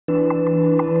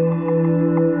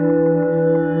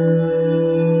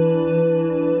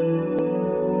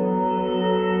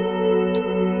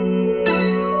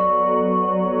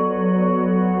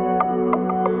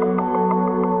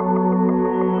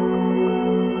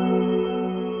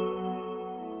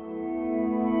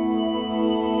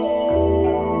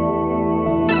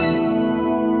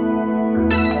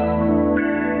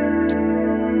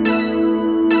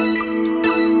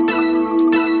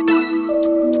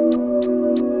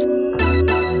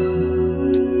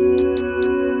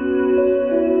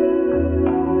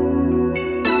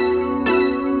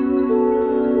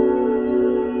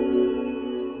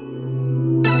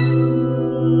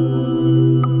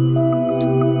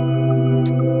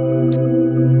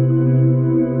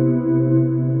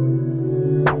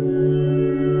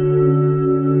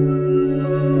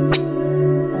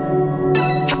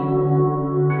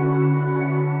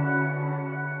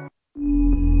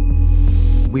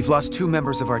lost 2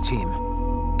 members of our team.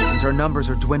 Since our numbers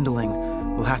are dwindling,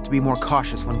 we'll have to be more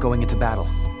cautious when going into battle.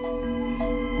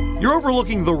 You're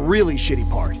overlooking the really shitty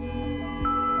part.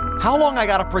 How long I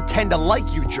gotta pretend to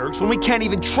like you jerks when we can't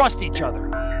even trust each other?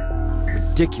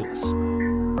 Ridiculous.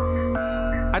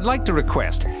 I'd like to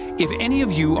request, if any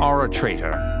of you are a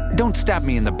traitor, don't stab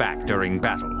me in the back during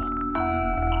battle.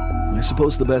 I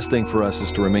suppose the best thing for us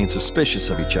is to remain suspicious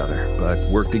of each other, but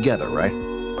work together, right?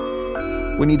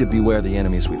 We need to beware the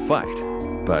enemies we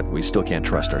fight, but we still can't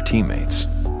trust our teammates.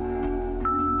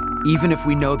 Even if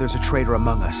we know there's a traitor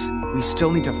among us, we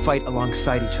still need to fight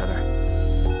alongside each other.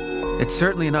 It's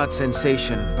certainly an odd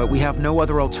sensation, but we have no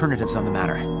other alternatives on the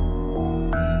matter.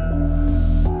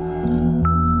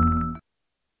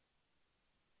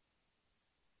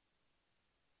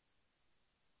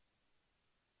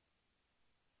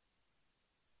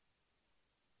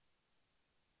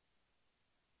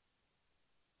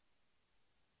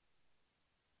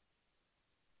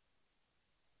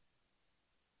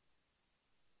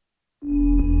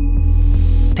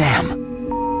 Damn.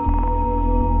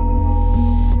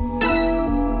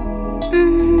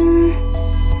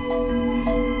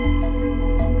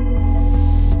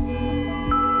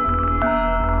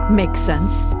 Makes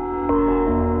sense.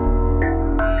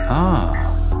 Ah.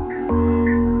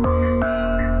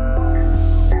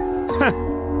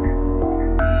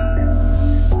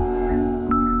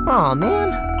 Aw,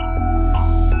 man.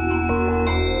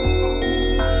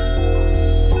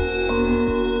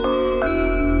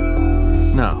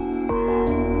 No.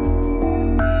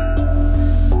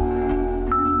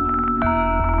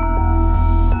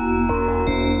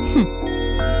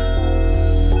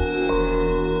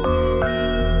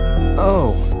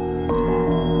 Oh.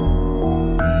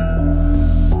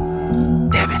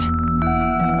 Damn it.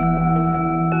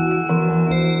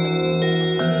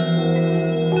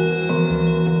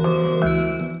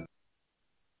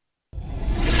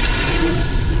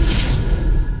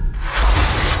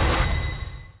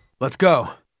 Let's go.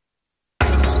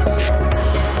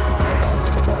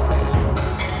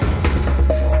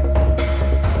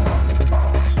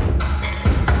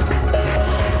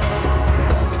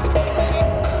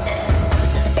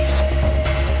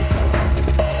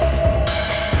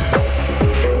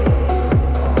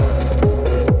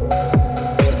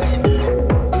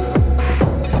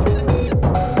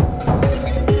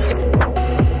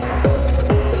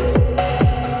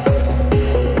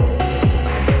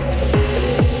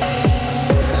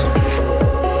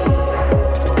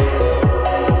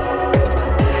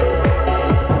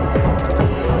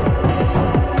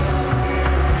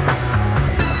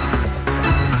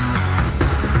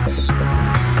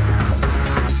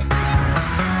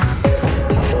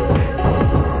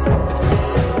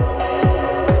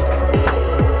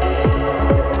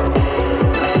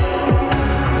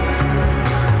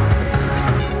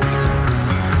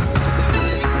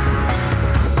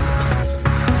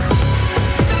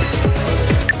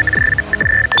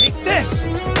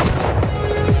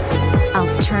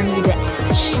 I'll turn you to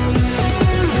ash.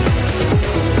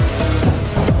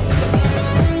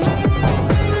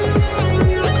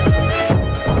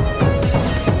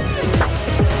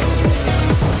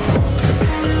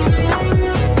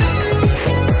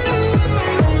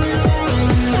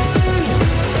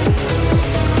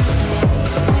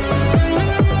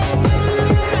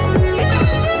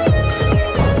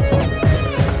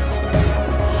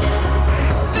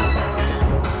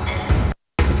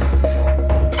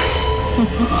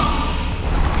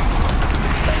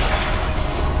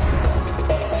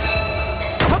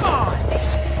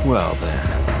 Well then.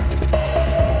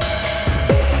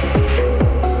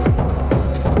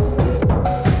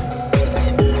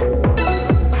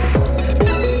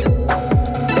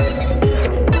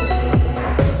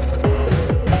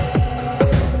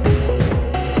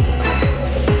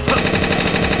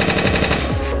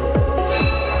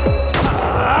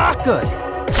 Good.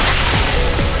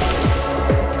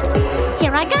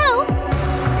 Here I go.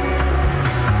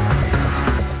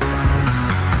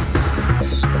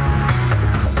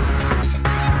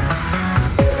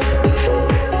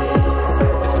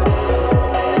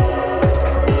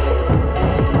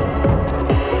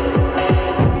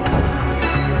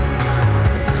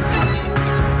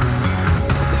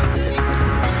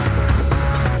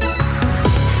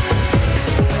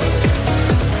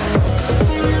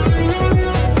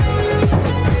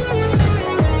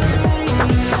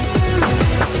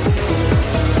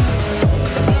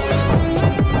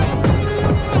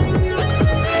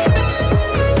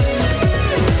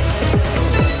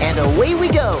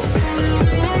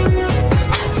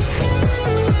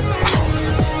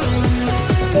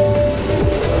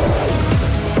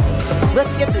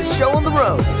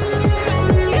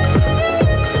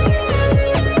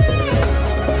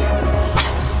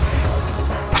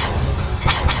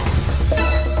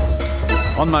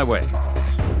 On my way.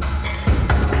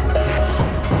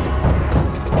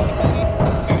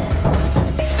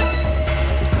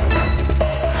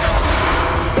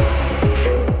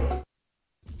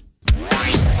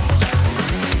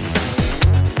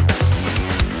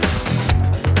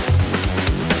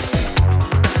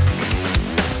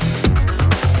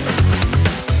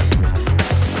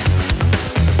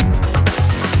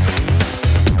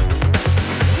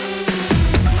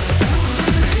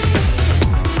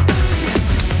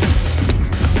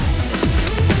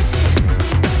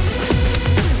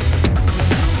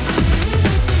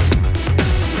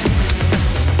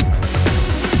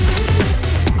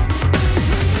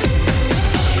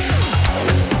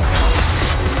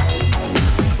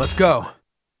 Let's go.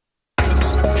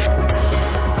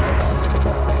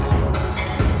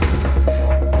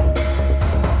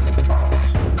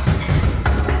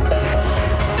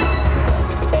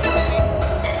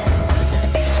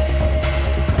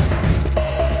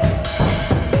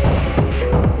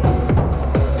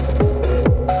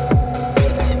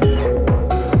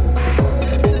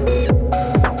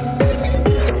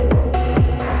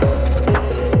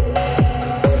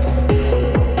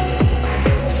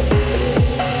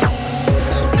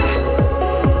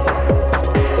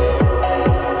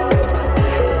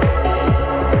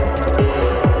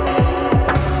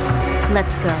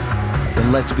 Let's go.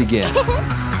 Then let's begin.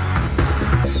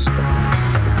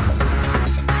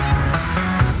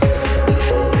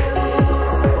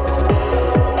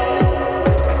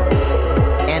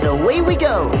 And away we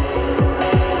go.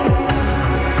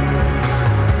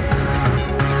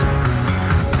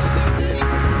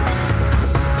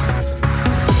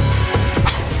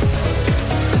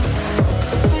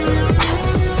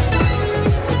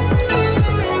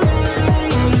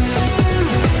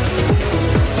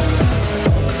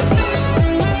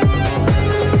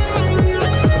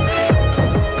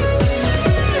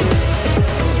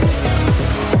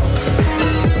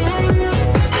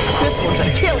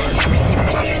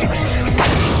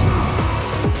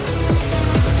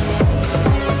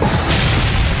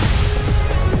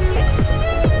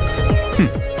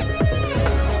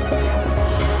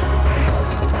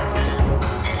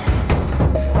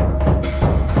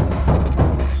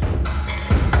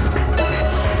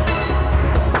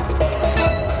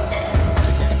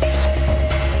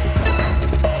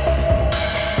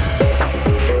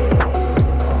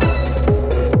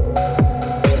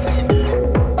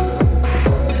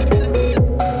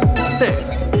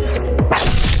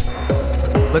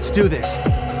 Let's do this.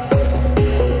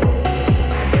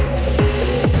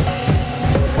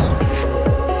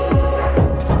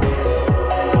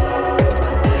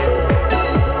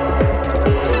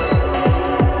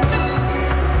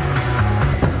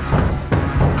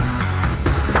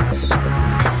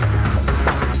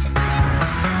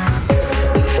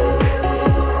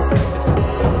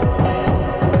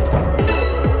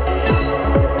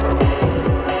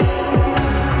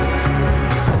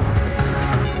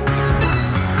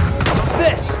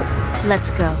 Let's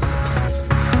go.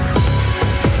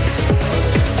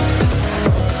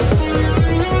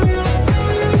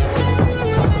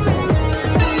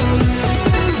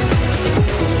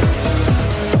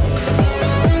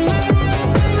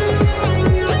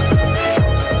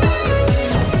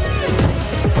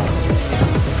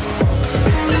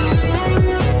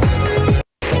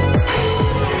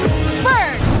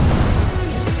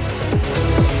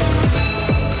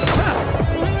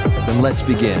 Then let's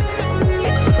begin.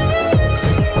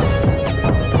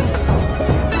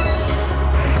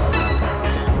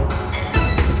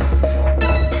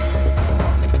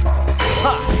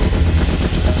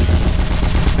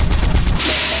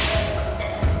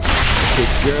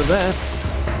 Takes care of that.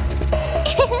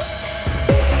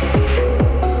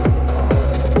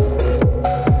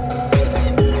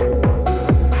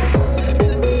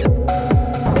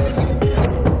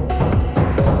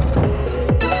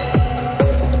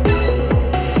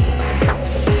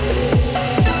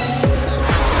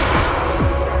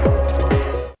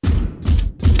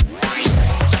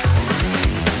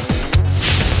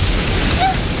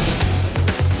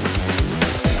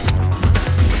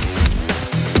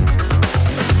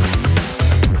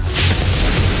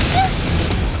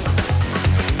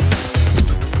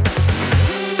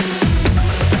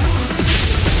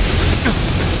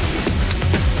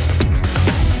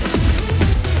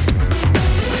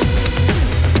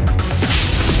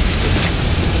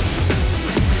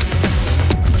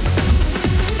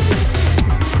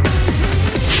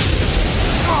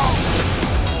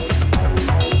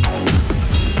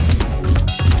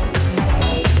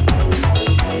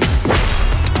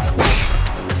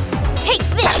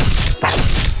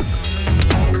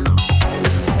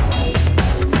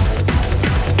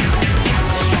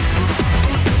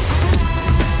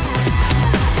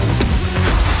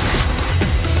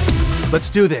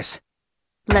 do this.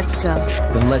 Let's go.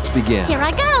 Then let's begin. Here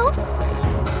I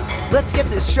go. Let's get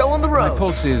this show on the My road.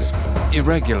 pulse is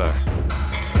irregular.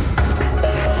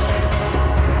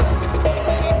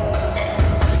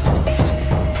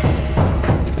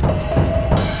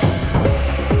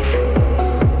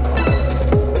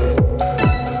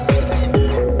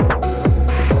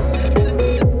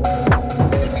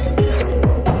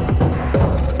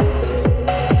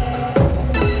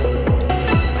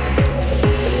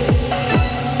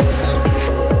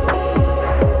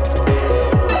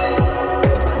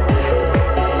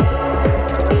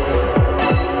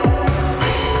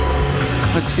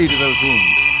 Let's see to those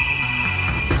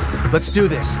wounds. Let's do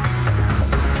this.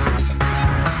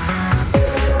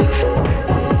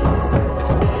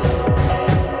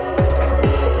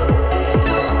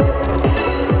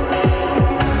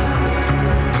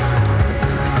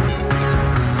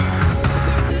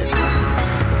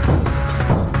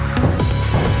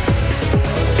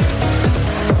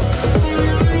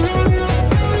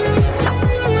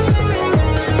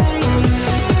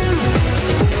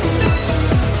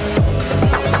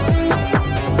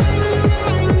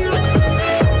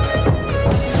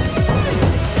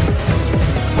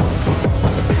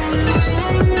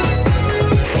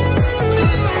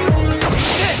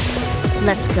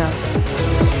 Let's go.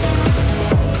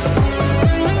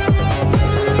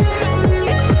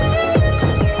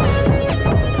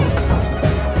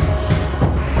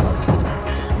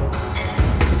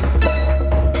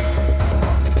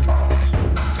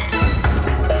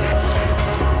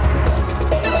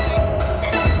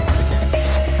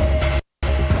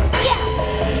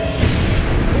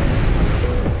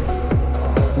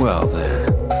 Well then.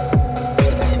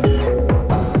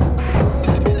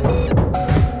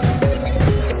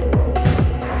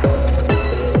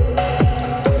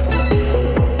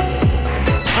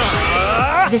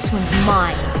 This one's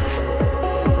mine.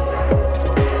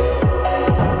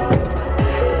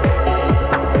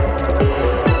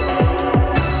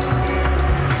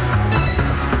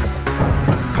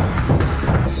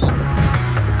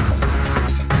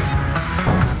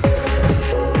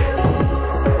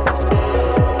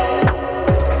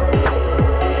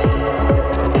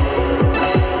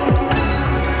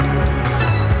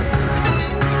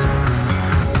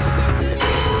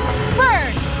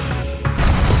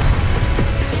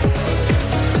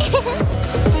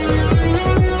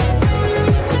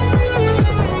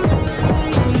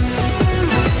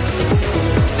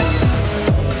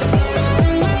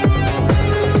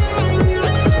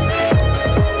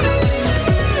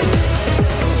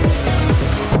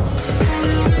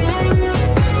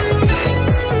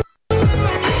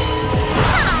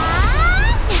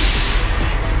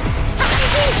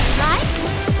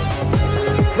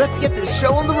 Let's get this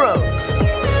show on the road.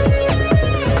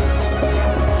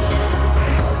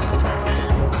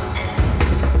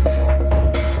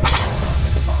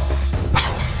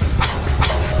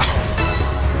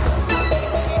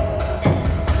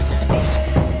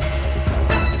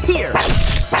 Here.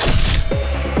 What's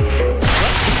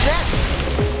next?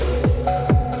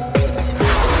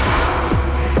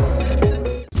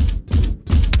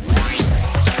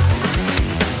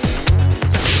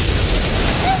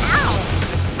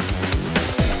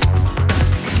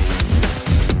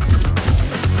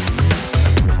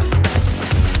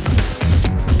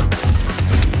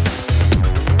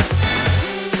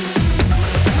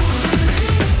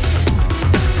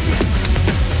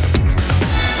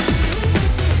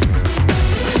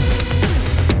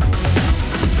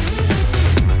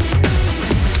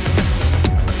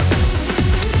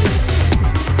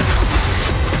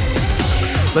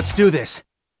 Let's do this.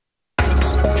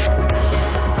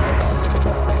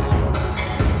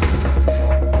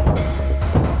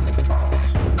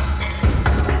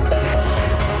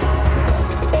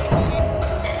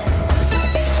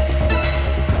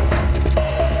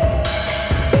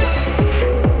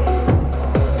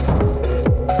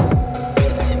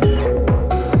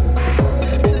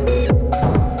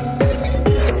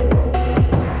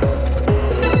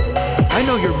 I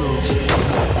know your moves.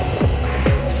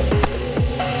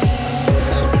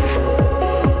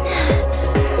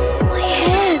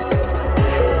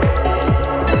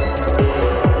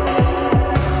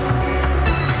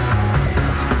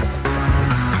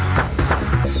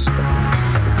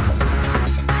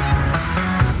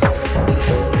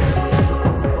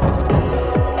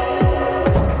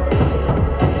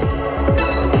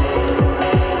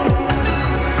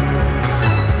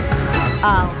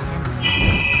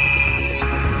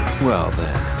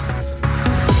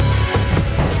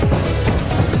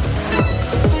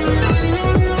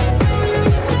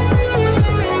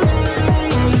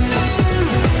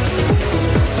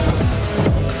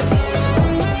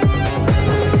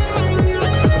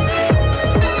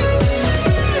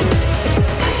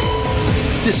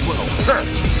 This one'll hurt.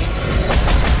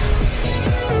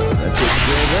 That takes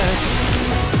care of that.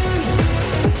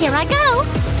 Here I go.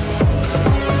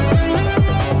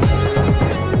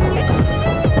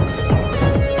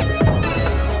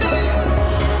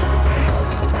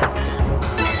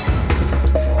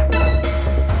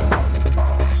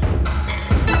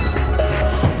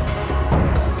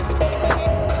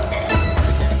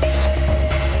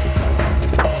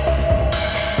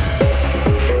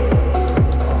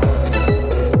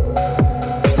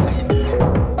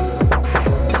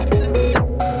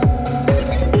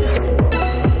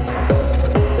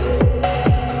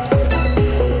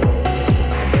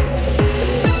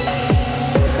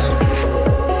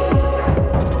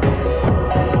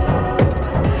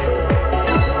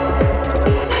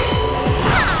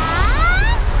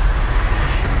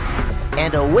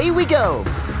 And away we go!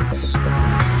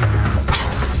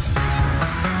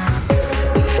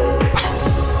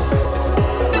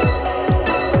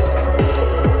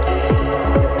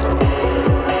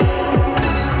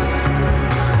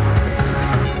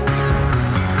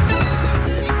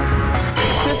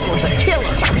 This one's a killer!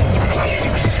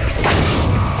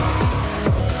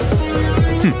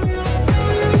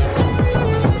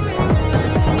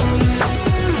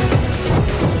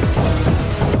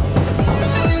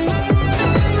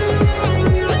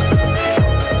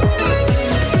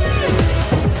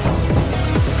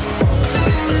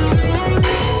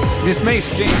 This may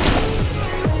sting.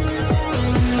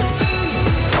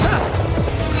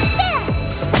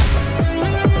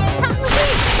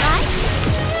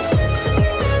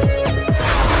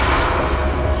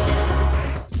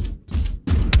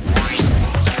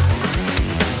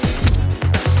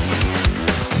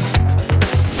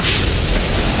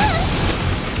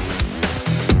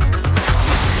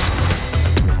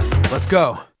 Let's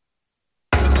go.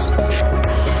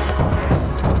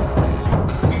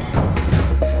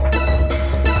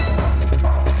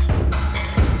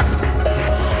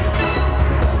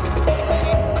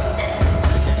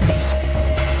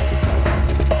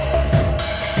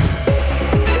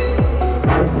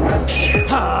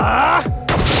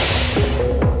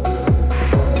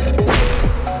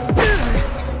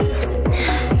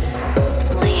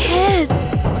 My head.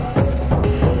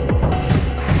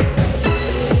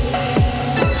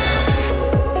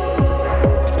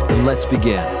 Then let's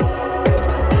begin.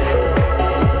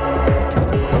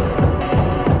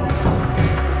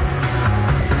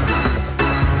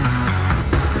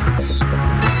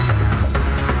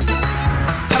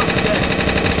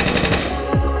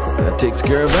 That takes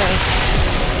care of that.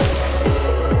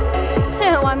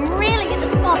 Oh, I'm really in the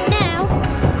spot now.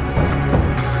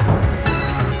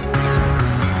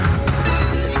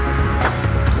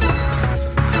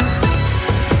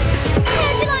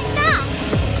 How'd you like that?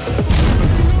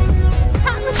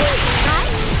 That was easy,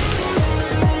 right?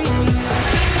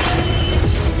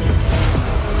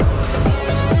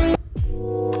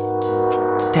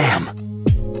 Damn.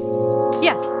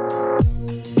 Yes.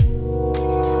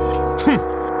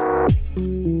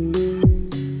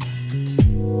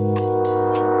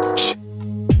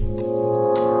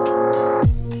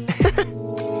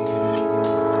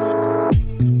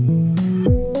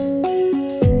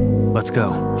 Let's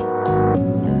go.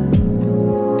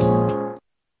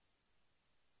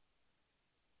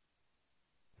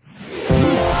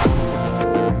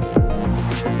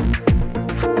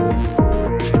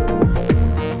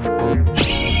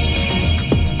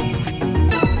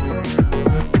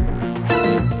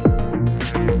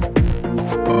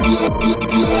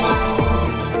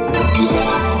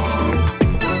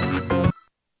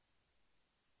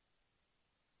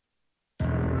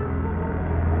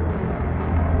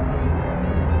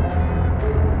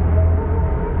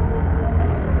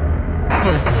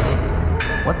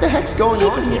 What the heck's going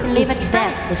on here? It's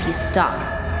best if you stop.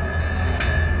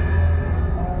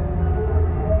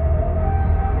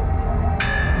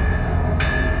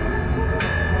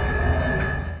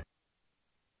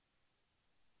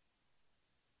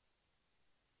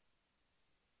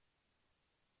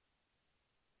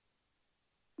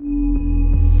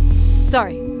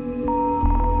 Sorry.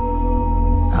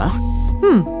 Huh?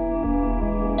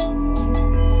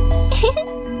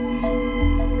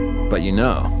 But you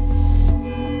know.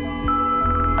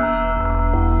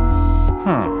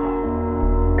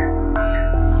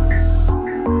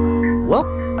 Well,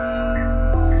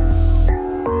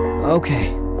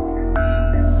 Okay.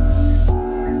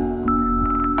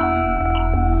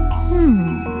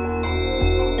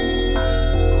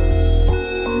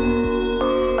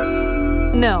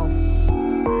 No.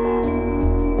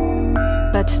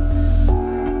 But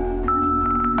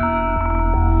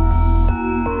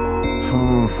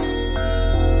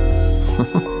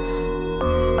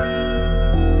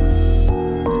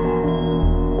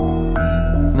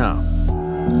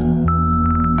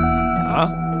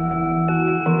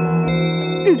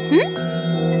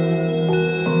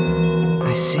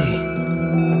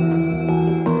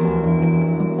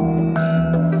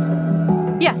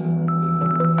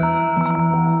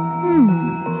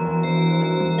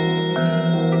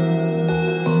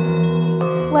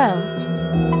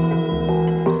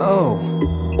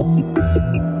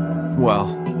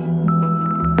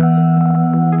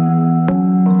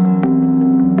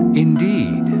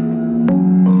Indeed.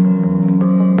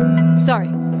 Sorry.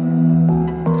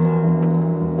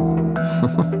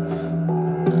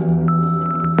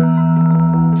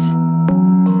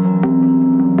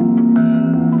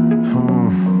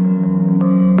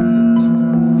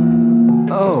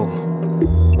 Oh.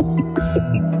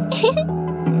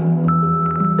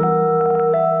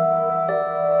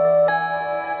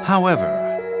 However,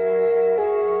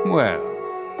 well,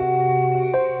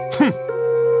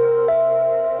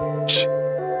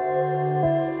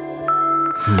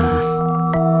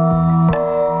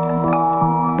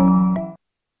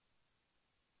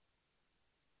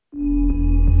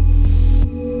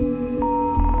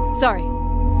 Sorry.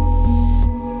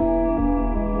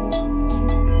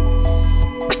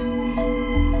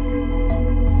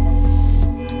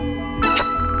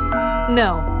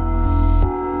 No.